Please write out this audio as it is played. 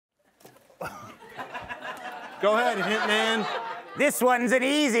Go ahead, Hitman. This one's an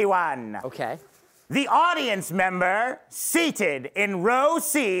easy one. Okay. The audience member seated in row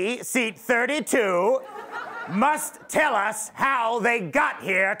C, seat 32, must tell us how they got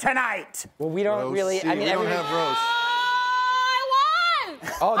here tonight. Well, we don't Row really. C. I mean, we don't have rows. I won!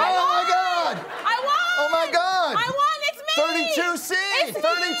 Oh, my God! I won! Oh my God! I won! It's me! 32C! It's me!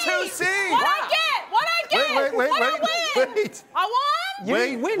 32C! What'd I get? What'd I get? Wait. Wait. I won?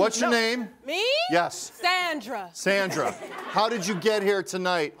 Wait, win. what's your No. name? Me? Yes. Sandra. Sandra. How did you get here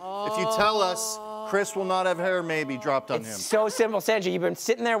tonight? If you tell us, Chris will not have hair maybe dropped on him. It's so simple, Sandra. You've been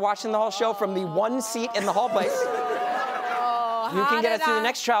sitting there watching the whole show from the one seat in the whole place. You can get us through the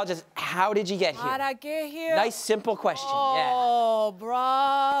next trial. Just how did you get here? How'd I get here? Nice, simple question. Oh,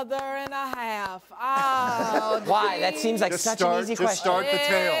 brother and a half. Oh, Why? That seems like Just such start, an easy just question. start the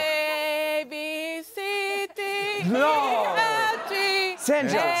tail. A, B, C, D, No. E, F, G,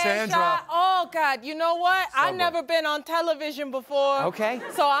 Sandra. H, Sandra. I. Oh, God. You know what? I've Subway. never been on television before. Okay.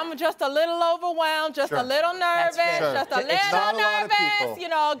 So I'm just a little overwhelmed, just a little nervous, fair. Sure. just a It's little not a lot of nervous, people. you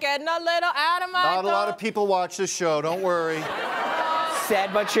know, getting a little out of my Not a lot throat. of people watch this show, don't worry.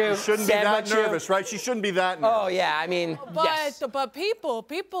 Sad but true. You shouldn't be Sad that but true. nervous, right? She shouldn't be that nervous. Oh yeah, I mean, But yes. but people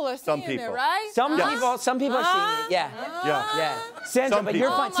are Some seeing people. it, right? Some Huh? people are seeing it. Yeah. Yeah. Yeah. Sandra, Some but you're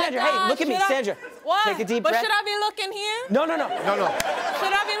people. fine. Oh my Sandra, hey, God, look at me, should I- Sandra. What? Take a deep but breath. should I be looking here? No. No.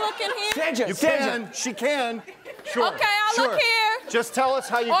 Should I be looking here? Sandra, You Sandra. can. She can. Sure. Okay, I'll sure. look here. Just tell us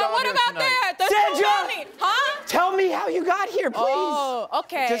how you Or got what here about tonight. there? There's Sandra! too many. Huh? Tell me how you got here, please. Oh,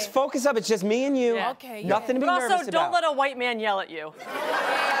 okay. Just focus up. It's just me and you. Yeah. Okay, yeah. Nothing to be But nervous also, about. don't let a white man yell at you.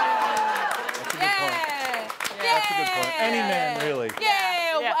 Yeah. That's a good point. Any man, really.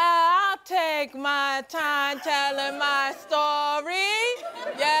 Yeah, Yeah. I'll take my time telling my story.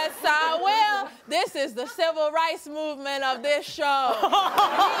 Yes, I will. This is the civil rights movement of this show.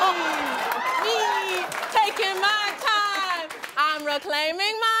 me taking my time. I'm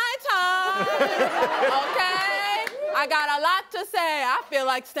reclaiming my time. Okay? I got a lot to say. I feel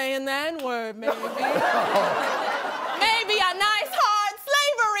like saying the N-word, maybe. Maybe a nice hard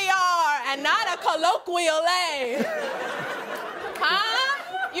slavery R and not a colloquial A. Huh?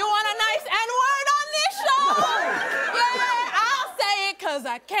 You want a nice N-word on this show? Yeah, I'll say it 'cause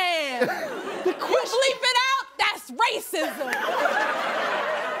I can. You bleep it out, that's racism.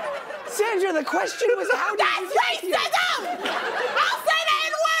 Sandra, the question was how did you That's get here? racism! I'll say the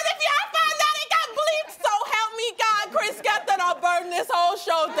N-word if y'all find out it got bleeped. So help me God, Chris Gethard, I'll burn this whole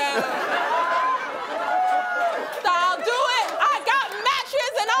show down. So I'll do it. I got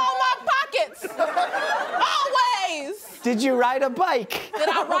matches in all my pockets. Always. Did you ride a bike? Did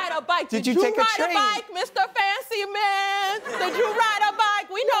I ride a bike? Did you take a train? ride a bike, Mr. Fancy Man? Did you ride a bike?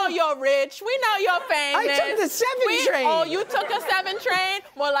 We know you're rich. We know you're famous. I took the 7 train. Oh, you took a 7 train?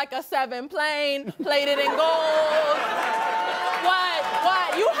 More like a 7 plane, plated in gold.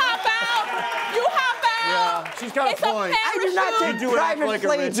 What? You hop out? You hop out? Yeah, she's got a It's point. I do not parachute. take You do act private like a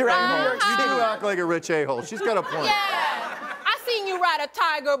planes rich around New a-hole. York You City. do act like a rich a-hole. She's got a point. Yeah. I seen you ride a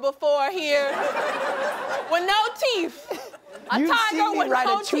tiger before here. With no teeth. A You've tiger seen me with ride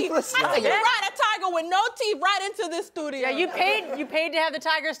no a teeth. toothless I seen you tiger. ride a tiger with no teeth right into this studio. Yeah, you paid to have the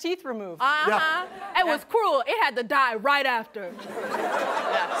tiger's teeth removed. Uh-huh. It was cruel. It had to die right after.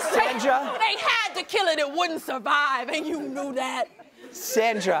 Sandra, They had to kill it. It wouldn't survive, and you knew that.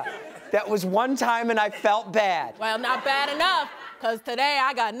 Sandra, that was one time and I felt bad. Well, not bad enough, because today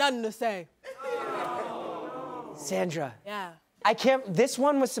I got nothing to say. Sandra, Yeah. I can't, this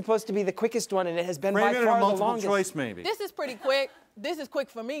one was supposed to be the quickest one and it has been Frame by it in a far the multiple longest. choice, maybe. This is pretty quick. This is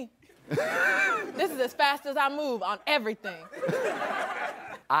quick for me. This is as fast as I move on everything.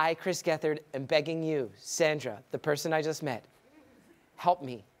 I, Chris Gethard, am begging you, Sandra, the person I just met, help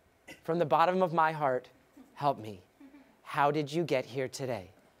me. From the bottom of my heart, help me. How did you get here today?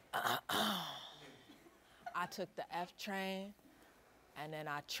 I took the F train, and then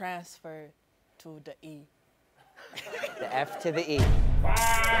I transferred to the E. The F to the E. Oh,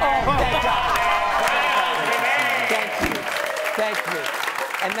 thank God. Thank you. Thank you.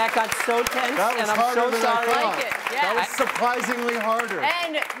 And that got so tense, That was and I'm harder so than I sorry. thought. Like it, yeah. That was surprisingly harder.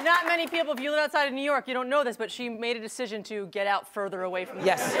 And not many people, if you live outside of New York, you don't know this, but she made a decision to get out further away from the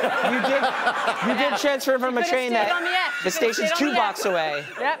Yes, you did transfer from a could've train stayed that on the F. the She could've station's stayed on 2 the F. blocks away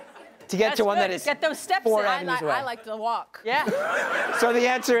Yep. to get to one good. that is Get those steps 4 in. avenues away. I like to walk. Yeah. So the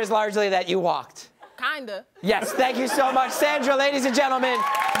answer is largely that you walked. Kinda. Yes, thank you so much. Sandra, ladies and gentlemen,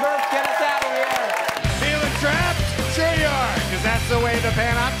 Murph, get us out of here. Feeling trapped? Sure you are, because that's the way the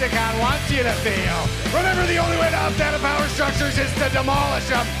Panopticon wants you to feel. Remember, the only way to upset power structures is to demolish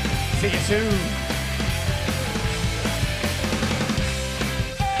them. See you soon.